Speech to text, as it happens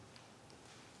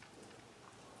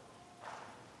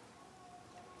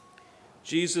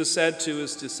Jesus said to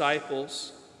his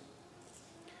disciples,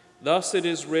 "Thus it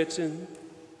is written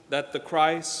that the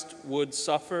Christ would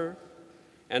suffer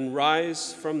and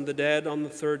rise from the dead on the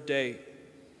third day,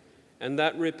 and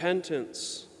that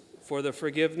repentance for the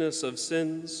forgiveness of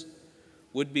sins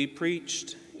would be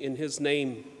preached in his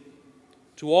name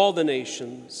to all the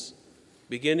nations,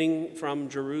 beginning from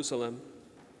Jerusalem.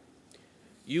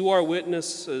 You are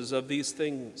witnesses of these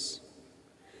things,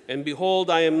 and behold,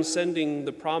 I am sending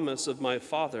the promise of my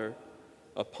Father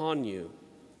upon you.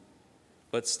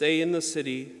 But stay in the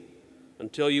city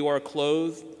until you are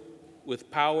clothed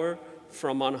with power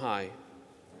from on high."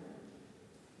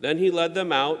 Then he led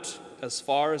them out as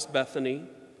far as Bethany,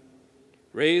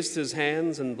 raised his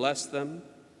hands and blessed them.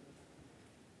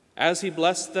 As he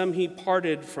blessed them, he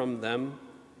parted from them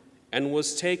and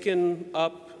was taken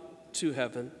up to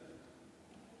heaven.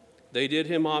 They did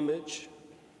him homage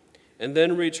and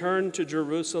then returned to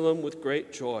Jerusalem with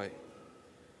great joy.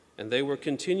 And they were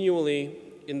continually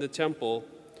in the temple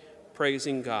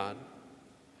praising God.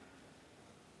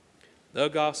 The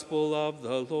Gospel of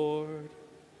the Lord.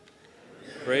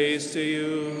 Praise to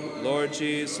you, Lord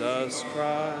Jesus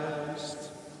Christ.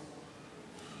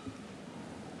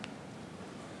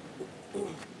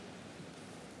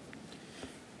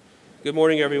 Good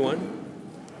morning, everyone.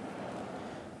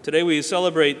 Today we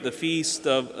celebrate the feast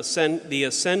of the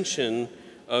Ascension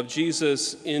of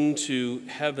Jesus into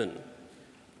heaven.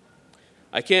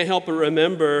 I can't help but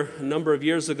remember a number of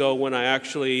years ago when I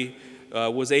actually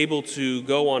was able to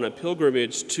go on a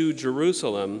pilgrimage to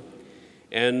Jerusalem.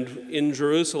 And in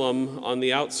Jerusalem, on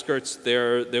the outskirts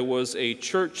there was a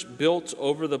church built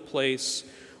over the place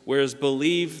where it's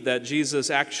believed that Jesus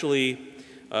actually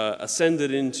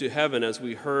ascended into heaven, as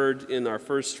we heard in our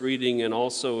first reading and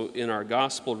also in our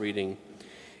gospel reading.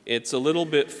 It's a little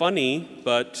bit funny,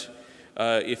 but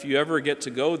if you ever get to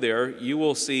go there, you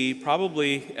will see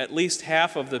probably at least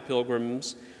half of the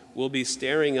pilgrims will be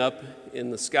staring up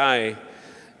in the sky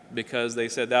because they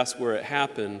said that's where it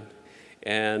happened.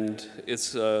 And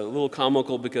it's a little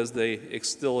comical because they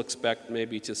still expect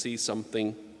maybe to see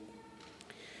something.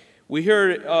 We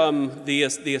hear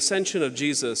the ascension of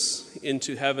Jesus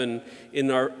into heaven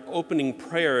in our opening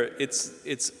prayer.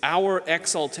 It's our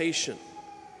exaltation.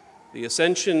 The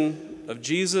ascension of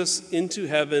Jesus into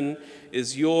heaven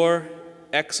is your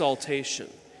exaltation.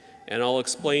 And I'll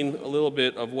explain a little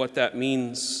bit of what that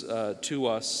means to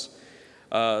us.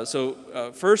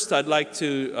 First, I'd like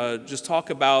to just talk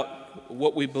about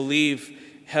what we believe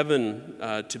heaven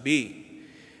to be.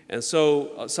 And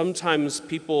so sometimes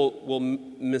people will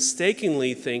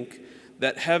mistakenly think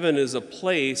that heaven is a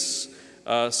place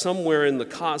somewhere in the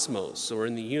cosmos or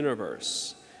in the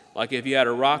universe. Like if you had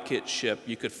a rocket ship,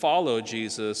 you could follow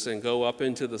Jesus and go up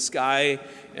into the sky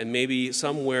and maybe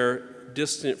somewhere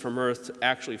distant from Earth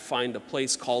actually find a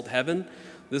place called heaven.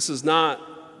 This is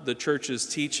not the church's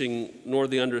teaching nor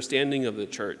the understanding of the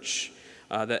church,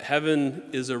 that heaven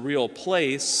is a real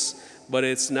place, but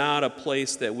it's not a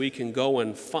place that we can go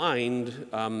and find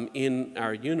in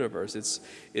our universe.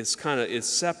 It's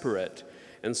separate.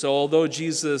 And so although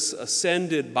Jesus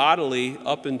ascended bodily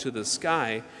up into the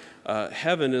sky,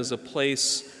 heaven is a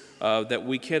place that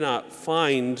we cannot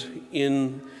find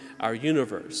in our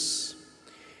universe.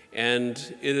 And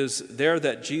it is there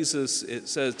that Jesus, it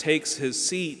says, takes his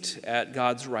seat at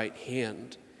God's right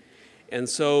hand. And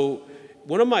so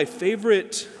one of my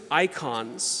favorite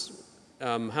icons,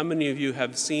 how many of you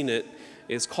have seen it?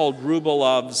 It's called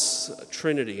Rubelov's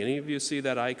Trinity. Any of you see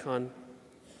that icon?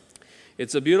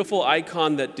 It's a beautiful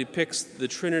icon that depicts the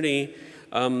Trinity.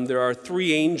 There are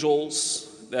three angels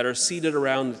that are seated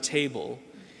around the table.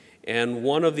 And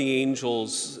one of the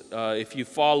angels, if you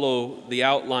follow the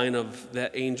outline of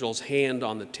that angel's hand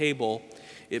on the table,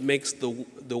 it makes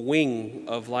the wing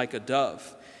of like a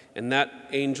dove. And that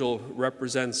angel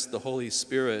represents the Holy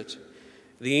Spirit.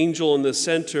 The angel in the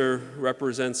center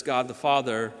represents God the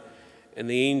Father, and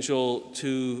the angel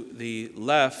to the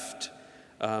left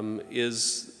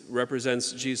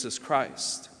represents Jesus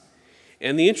Christ.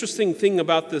 And the interesting thing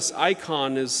about this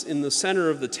icon is in the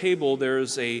center of the table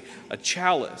there's a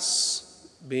chalice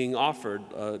being offered,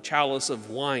 a chalice of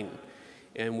wine.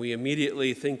 And we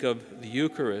immediately think of the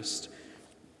Eucharist.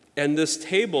 And this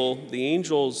table, the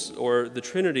angels or the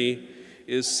Trinity,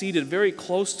 is seated very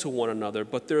close to one another,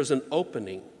 but there's an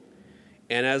opening.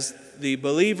 And as the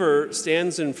believer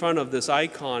stands in front of this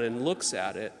icon and looks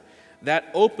at it,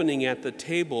 that opening at the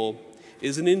table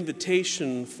is an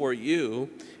invitation for you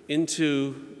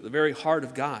into the very heart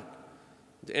of God,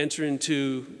 to enter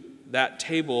into that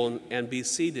table and be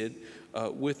seated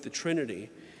with the Trinity.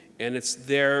 And it's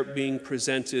there being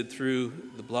presented through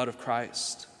the blood of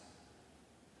Christ.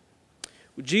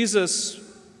 Jesus,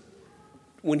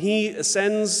 when he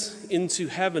ascends into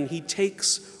heaven, he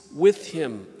takes with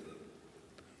him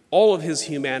all of his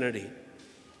humanity.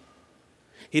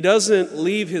 He doesn't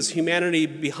leave his humanity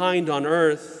behind on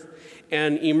earth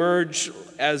and emerge,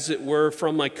 as it were,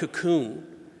 from a cocoon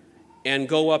and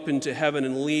go up into heaven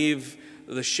and leave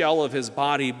the shell of his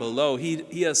body below.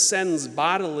 He ascends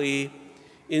bodily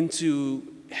into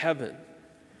heaven.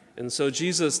 And so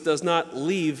Jesus does not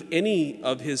leave any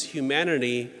of his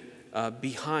humanity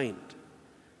behind.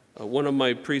 One of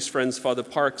my priest friends, Father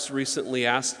Parks, recently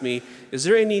asked me, is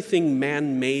there anything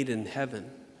man-made in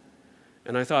heaven?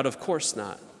 And I thought, of course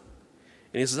not.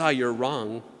 And he says, you're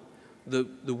wrong.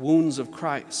 The wounds of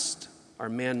Christ are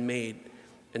man-made,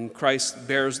 and Christ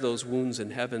bears those wounds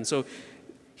in heaven. So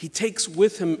he takes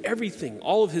with him everything,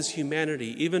 all of his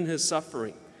humanity, even his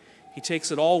suffering. He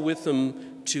takes it all with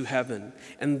him to heaven.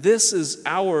 And this is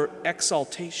our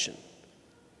exaltation.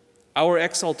 Our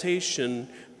exaltation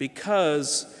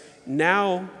because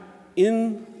now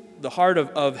in the heart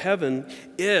of heaven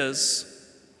is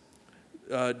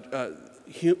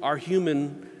our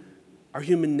human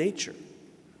nature.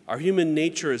 Our human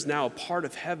nature is now a part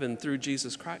of heaven through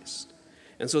Jesus Christ.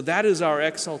 And so that is our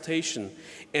exaltation.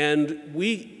 And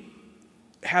we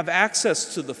have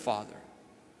access to the Father.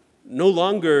 No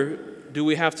longer do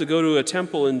we have to go to a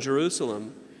temple in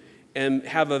Jerusalem and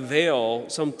have a veil,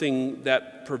 something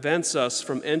that prevents us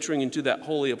from entering into that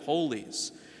Holy of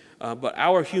Holies. But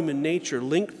our human nature,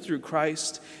 linked through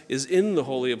Christ, is in the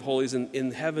Holy of Holies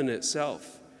in heaven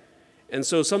itself. And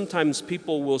so sometimes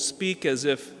people will speak as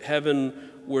if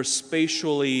heaven were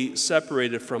spatially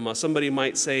separated from us. Somebody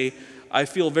might say, I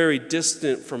feel very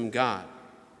distant from God.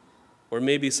 Or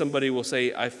maybe somebody will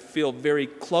say, I feel very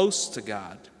close to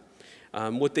God.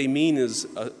 What they mean is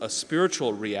a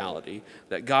spiritual reality,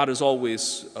 that God is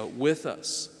always with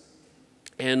us.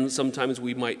 And sometimes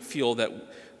we might feel that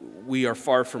we are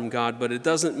far from God, but it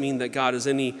doesn't mean that God is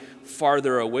any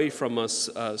farther away from us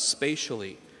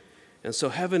spatially. And so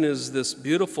heaven is this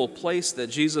beautiful place that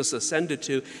Jesus ascended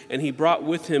to, and he brought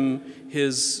with him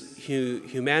his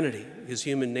humanity, his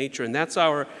human nature. And that's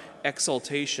our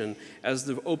exaltation. As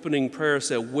the opening prayer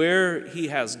said, where he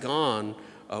has gone,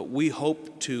 we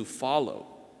hope to follow.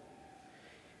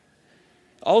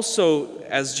 Also,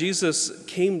 as Jesus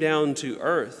came down to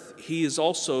earth, he is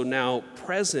also now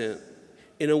present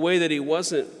in a way that he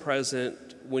wasn't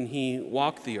present when he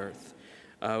walked the earth.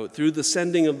 Through the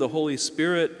sending of the Holy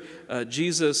Spirit,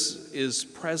 Jesus is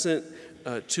present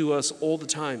to us all the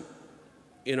time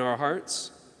in our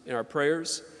hearts, in our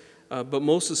prayers, but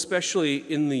most especially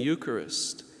in the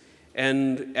Eucharist.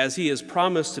 And as he has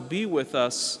promised to be with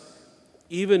us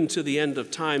even to the end of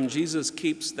time, Jesus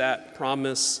keeps that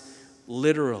promise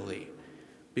literally,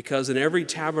 because in every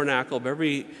tabernacle of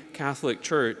every Catholic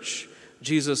church,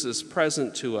 Jesus is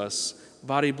present to us,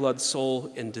 body, blood,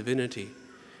 soul, and divinity.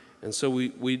 And so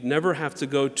we never have to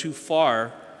go too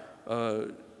far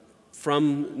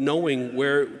from knowing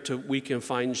where we can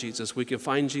find Jesus. We can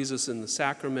find Jesus in the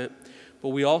sacrament, but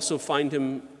we also find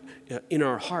him in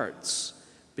our hearts,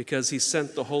 because he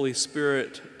sent the Holy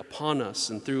Spirit upon us.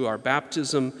 And through our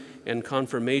baptism and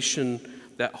confirmation,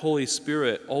 that Holy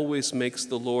Spirit always makes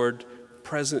the Lord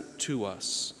present to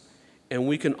us. And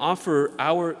we can offer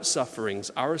our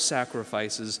sufferings, our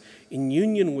sacrifices in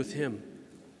union with him.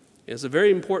 It's a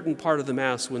very important part of the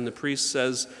Mass when the priest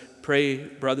says, pray,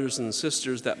 brothers and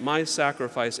sisters, that my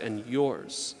sacrifice and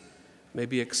yours may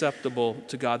be acceptable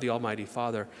to God the Almighty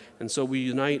Father. And so we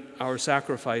unite our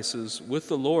sacrifices with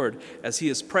the Lord as he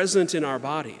is present in our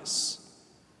bodies.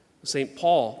 St.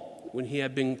 Paul, when he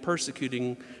had been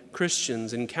persecuting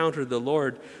Christians, encountered the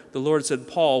Lord said,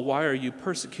 Paul, why are you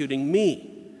persecuting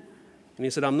me? And he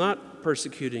said, I'm not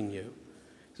persecuting you.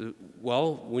 He said,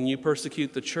 well, when you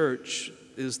persecute the church,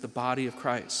 it is the body of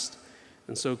Christ.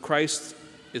 And so Christ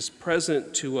is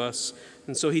present to us.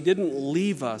 And so he didn't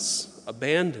leave us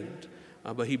abandoned,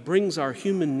 but he brings our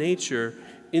human nature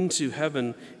into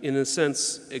heaven, in a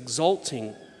sense,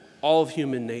 exalting all of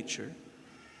human nature.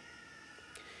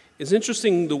 It's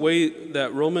interesting the way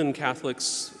that Roman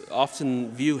Catholics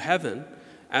often view heaven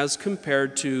as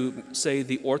compared to, say,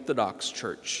 the Orthodox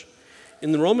Church.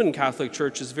 In the Roman Catholic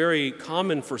Church, it's very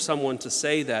common for someone to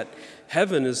say that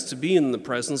heaven is to be in the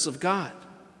presence of God.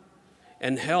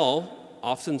 And hell,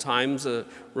 oftentimes a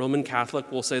Roman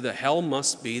Catholic will say that hell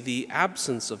must be the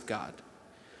absence of God.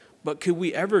 But could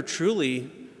we ever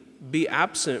truly be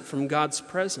absent from God's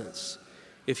presence?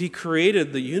 If he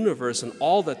created the universe and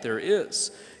all that there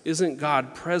is, isn't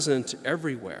God present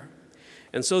everywhere?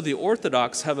 And so the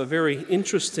Orthodox have a very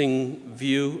interesting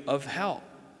view of hell.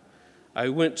 I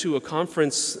went to a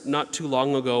conference not too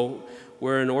long ago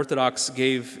where an Orthodox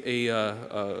gave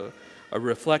a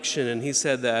reflection, and he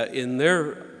said that in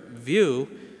their view,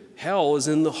 hell is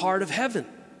in the heart of heaven,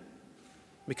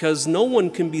 because no one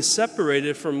can be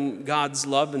separated from God's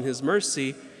love and his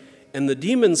mercy, and the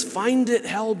demons find it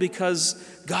hell because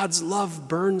God's love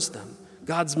burns them.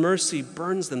 God's mercy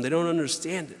burns them. They don't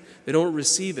understand it. They don't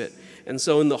receive it. And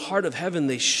so in the heart of heaven,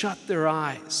 they shut their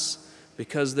eyes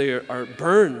because they are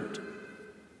burned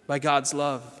by God's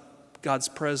love, God's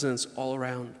presence all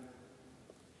around.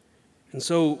 And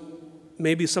so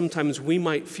maybe sometimes we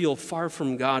might feel far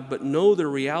from God, but know the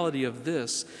reality of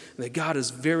this, that God is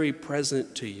very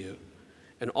present to you.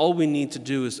 And all we need to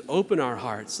do is open our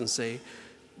hearts and say,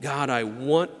 God, I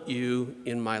want you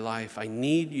in my life. I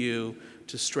need you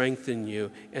to strengthen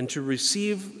you and to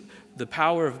receive the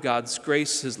power of God's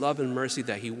grace, his love and mercy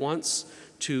that he wants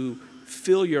to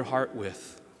fill your heart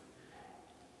with.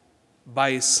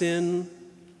 By sin,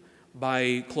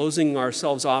 by closing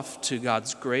ourselves off to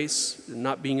God's grace,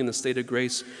 not being in a state of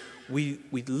grace, we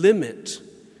limit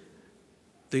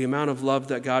the amount of love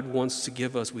that God wants to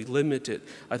give us. We limit it.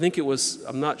 I think it was,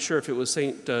 I'm not sure if it was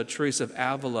St. Teresa of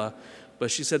Avila, but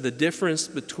she said the difference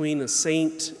between a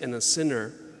saint and a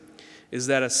sinner is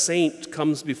that a saint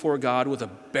comes before God with a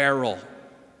barrel.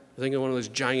 I think of one of those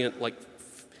giant,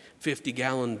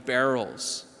 50-gallon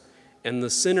barrels. And the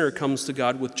sinner comes to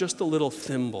God with just a little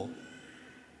thimble,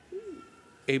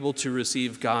 able to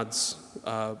receive God's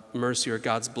mercy or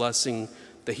God's blessing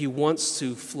that he wants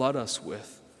to flood us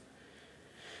with.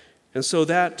 And so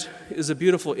that is a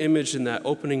beautiful image in that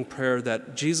opening prayer,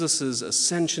 that Jesus'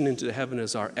 ascension into heaven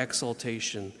is our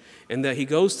exaltation, and that he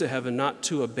goes to heaven not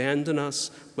to abandon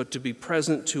us, but to be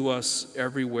present to us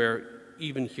everywhere,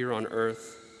 even here on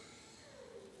earth.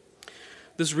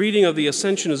 This reading of the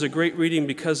Ascension is a great reading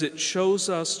because it shows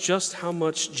us just how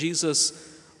much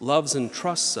Jesus loves and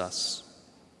trusts us.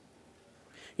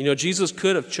 You know, Jesus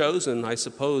could have chosen, I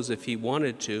suppose, if he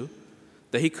wanted to,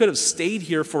 that he could have stayed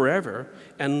here forever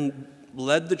and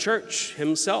led the church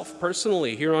himself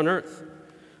personally here on earth.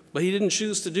 But he didn't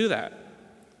choose to do that.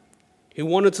 He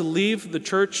wanted to leave the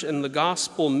church and the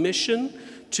gospel mission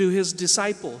to his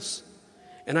disciples.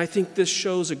 And I think this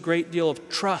shows a great deal of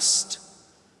trust,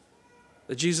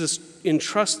 that Jesus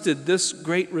entrusted this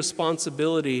great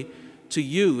responsibility to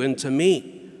you and to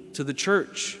me, to the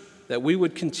church, that we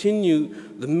would continue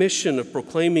the mission of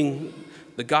proclaiming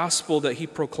the gospel that he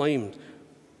proclaimed.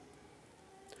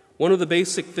 One of the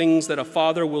basic things that a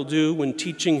father will do when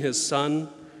teaching his son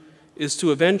is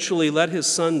to eventually let his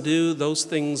son do those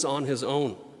things on his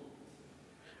own.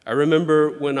 I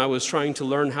remember when I was trying to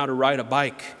learn how to ride a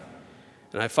bike,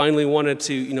 and I finally wanted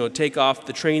to, take off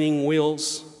the training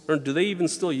wheels. Or do they even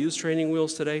still use training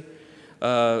wheels today?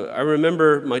 I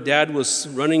remember my dad was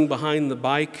running behind the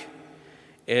bike,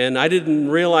 and I didn't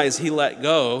realize he let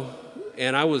go,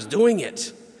 and I was doing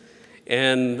it.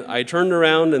 And I turned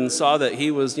around and saw that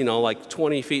he was,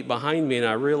 20 feet behind me, and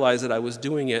I realized that I was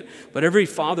doing it. But every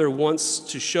father wants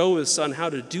to show his son how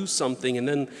to do something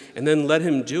and then let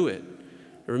him do it.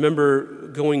 I remember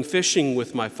going fishing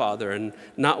with my father and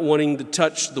not wanting to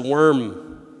touch the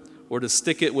worm or to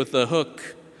stick it with the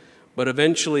hook. But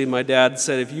eventually my dad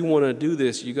said, if you want to do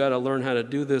this, you got to learn how to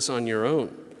do this on your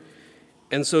own.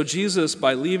 And so Jesus,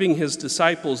 by leaving his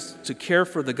disciples to care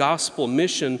for the gospel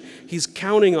mission, he's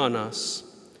counting on us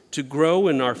to grow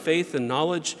in our faith and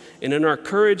knowledge and in our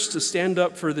courage to stand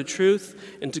up for the truth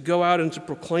and to go out and to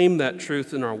proclaim that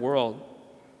truth in our world.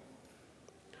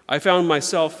 I found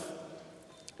myself,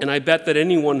 and I bet that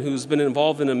anyone who's been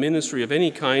involved in a ministry of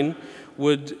any kind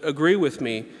would agree with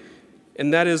me,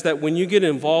 and that is that when you get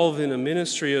involved in a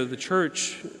ministry of the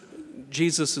church,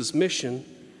 Jesus' mission,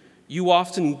 you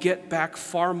often get back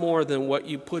far more than what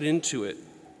you put into it.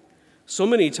 So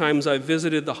many times I've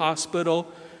visited the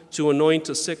hospital to anoint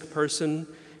a sick person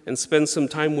and spend some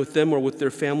time with them or with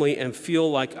their family and feel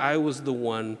like I was the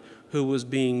one who was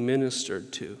being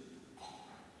ministered to.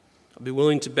 I'll be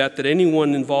willing to bet that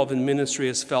anyone involved in ministry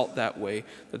has felt that way,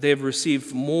 that they have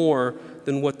received more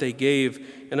than what they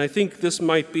gave. And I think this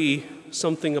might be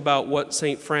something about what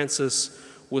St. Francis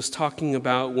was talking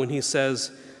about when he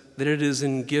says that it is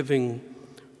in giving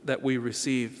that we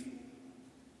receive.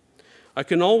 I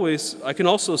can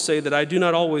also say that I do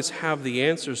not always have the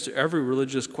answers to every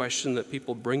religious question that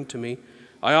people bring to me.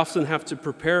 I often have to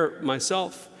prepare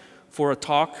myself for a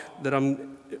talk that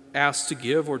I'm asked to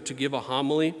give or to give a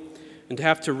homily, and to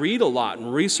have to read a lot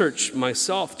and research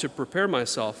myself to prepare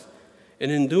myself. And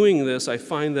in doing this, I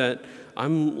find that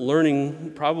I'm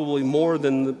learning probably more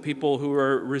than the people who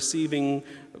are receiving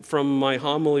from my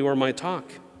homily or my talk.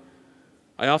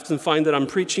 I often find that I'm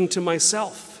preaching to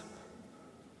myself.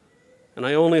 And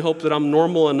I only hope that I'm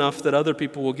normal enough that other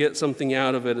people will get something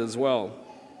out of it as well.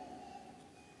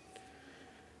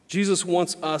 Jesus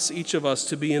wants us, each of us,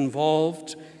 to be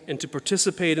involved and to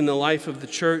participate in the life of the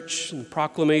church and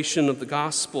proclamation of the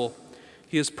gospel.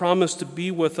 He has promised to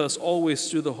be with us always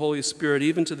through the Holy Spirit,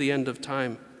 even to the end of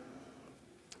time.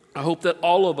 I hope that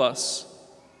all of us,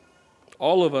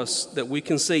 that we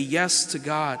can say yes to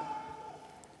God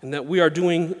and that we are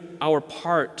doing our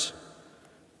part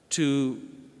to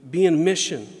be in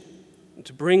mission,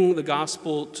 to bring the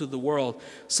gospel to the world.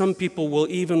 Some people will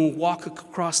even walk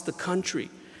across the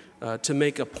country to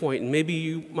make a point. And maybe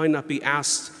you might not be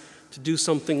asked to do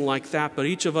something like that, but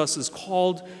each of us is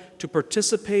called to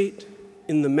participate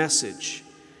in the message.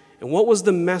 And what was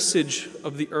the message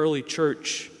of the early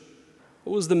church?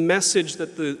 What was the message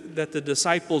that the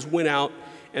disciples went out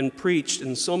and preached,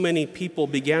 and so many people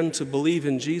began to believe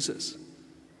in Jesus?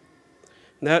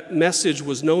 And that message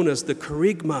was known as the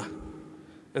kerygma,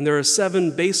 and there are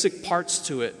 7 basic parts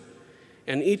to it.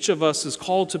 And each of us is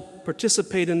called to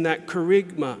participate in that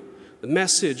kerygma, the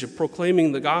message of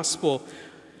proclaiming the gospel.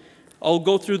 I'll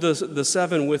go through the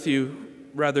 7 with you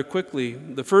rather quickly.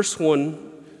 The first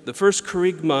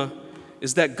kerygma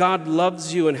is that God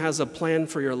loves you and has a plan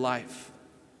for your life.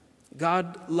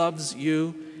 God loves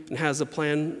you and has a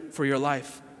plan for your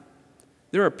life.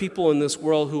 There are people in this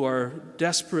world who are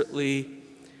desperately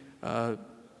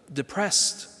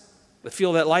depressed. They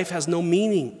feel that life has no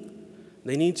meaning.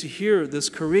 They need to hear this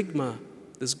kerygma,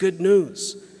 this good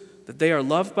news, that they are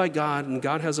loved by God and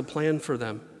God has a plan for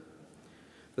them.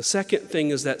 The second thing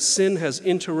is that sin has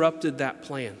interrupted that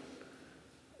plan.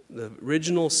 The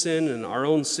original sin and our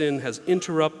own sin has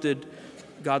interrupted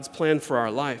God's plan for our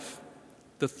life.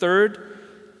 The third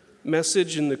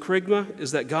message in the kerygma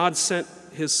is that God sent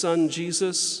his son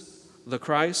Jesus, the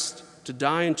Christ, to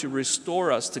die and to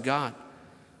restore us to God,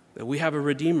 that we have a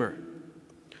Redeemer.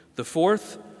 The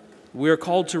fourth, we are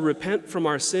called to repent from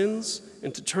our sins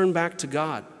and to turn back to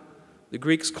God. The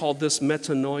Greeks called this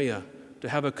metanoia, to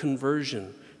have a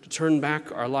conversion, to turn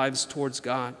back our lives towards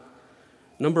God.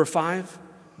 Number 5,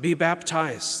 be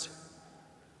baptized.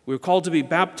 We're called to be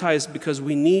baptized because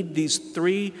we need these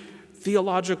 3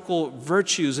 theological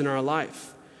virtues in our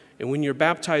life. And when you're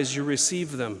baptized, you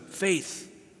receive them. Faith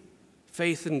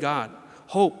in God.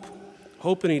 Hope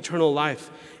in eternal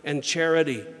life. And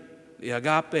charity, the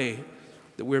agape,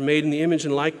 that we're made in the image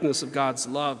and likeness of God's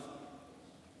love.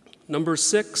 Number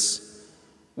 6,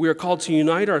 we are called to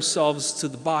unite ourselves to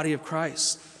the body of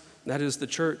Christ. That is the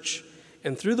church.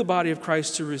 And through the body of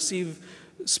Christ to receive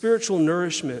spiritual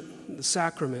nourishment, the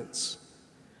sacraments.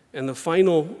 And the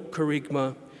final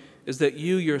kerygma is that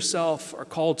you yourself are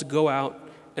called to go out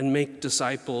and make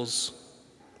disciples.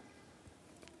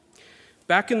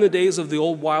 Back in the days of the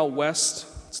old Wild West,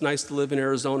 it's nice to live in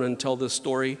Arizona and tell this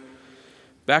story.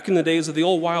 Back in the days of the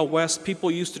old Wild West, people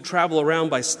used to travel around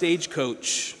by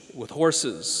stagecoach with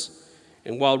horses.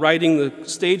 And while riding the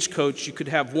stagecoach, you could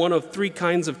have one of 3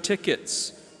 kinds of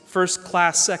tickets: first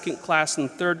class, second class, and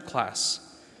third class.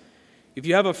 If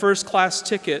you have a first class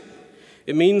ticket,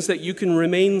 it means that you can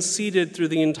remain seated through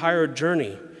the entire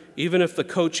journey, even if the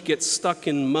coach gets stuck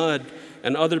in mud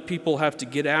and other people have to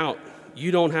get out.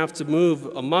 You don't have to move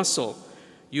a muscle.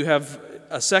 You have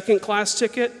a second class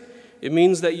ticket, it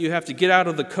means that you have to get out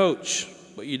of the coach,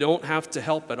 but you don't have to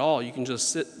help at all. You can just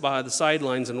sit by the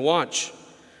sidelines and watch.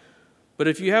 But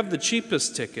if you have the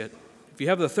cheapest ticket, if you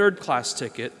have the third class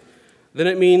ticket, then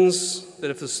it means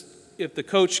that if the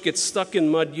coach gets stuck in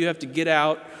mud, you have to get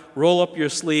out, roll up your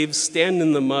sleeves, stand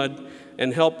in the mud,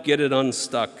 and help get it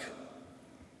unstuck.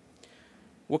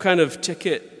 What kind of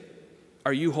ticket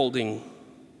are you holding?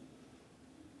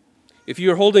 If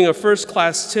you're holding a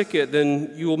first-class ticket,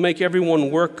 then you will make everyone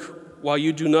work while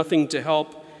you do nothing to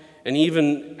help, and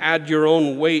even add your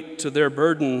own weight to their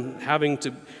burden having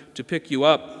to pick you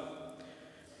up.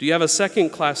 Do you have a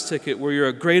second-class ticket where you're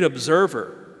a great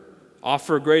observer,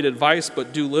 offer great advice,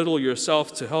 but do little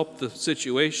yourself to help the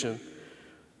situation?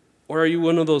 Or are you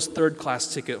one of those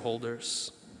third-class ticket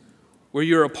holders where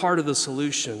you're a part of the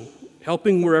solution,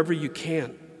 helping wherever you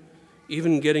can,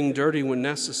 even getting dirty when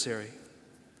necessary?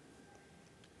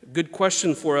 A good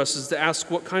question for us is to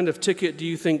ask, what kind of ticket do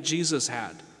you think Jesus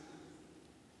had?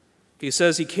 He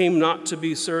says he came not to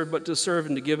be served, but to serve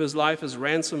and to give his life as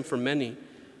ransom for many.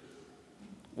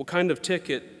 What kind of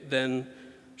ticket, then,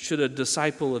 should a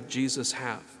disciple of Jesus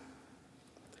have?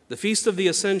 The Feast of the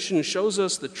Ascension shows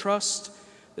us the trust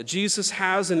that Jesus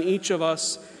has in each of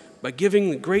us by giving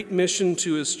the great mission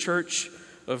to his church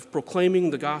of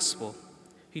proclaiming the gospel.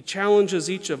 He challenges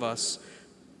each of us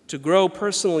to grow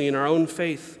personally in our own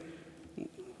faith,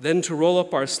 then to roll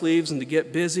up our sleeves and to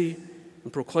get busy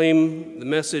and proclaim the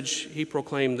message he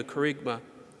proclaimed, the kerygma.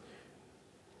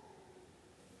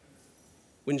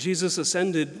 When Jesus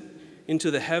ascended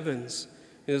into the heavens,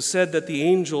 it is said that the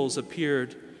angels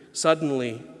appeared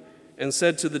suddenly and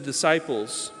said to the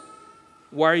disciples,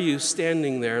 "Why are you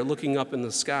standing there looking up in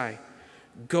the sky?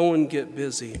 Go and get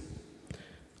busy."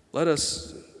 Let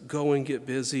us go and get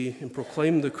busy and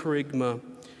proclaim the kerygma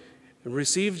and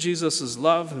receive Jesus'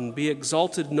 love and be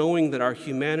exalted, knowing that our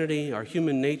humanity, our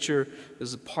human nature,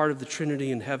 is a part of the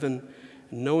Trinity in heaven,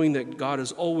 and knowing that God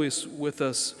is always with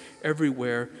us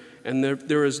everywhere, and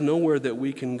there is nowhere that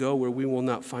we can go where we will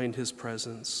not find his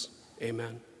presence.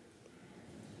 Amen.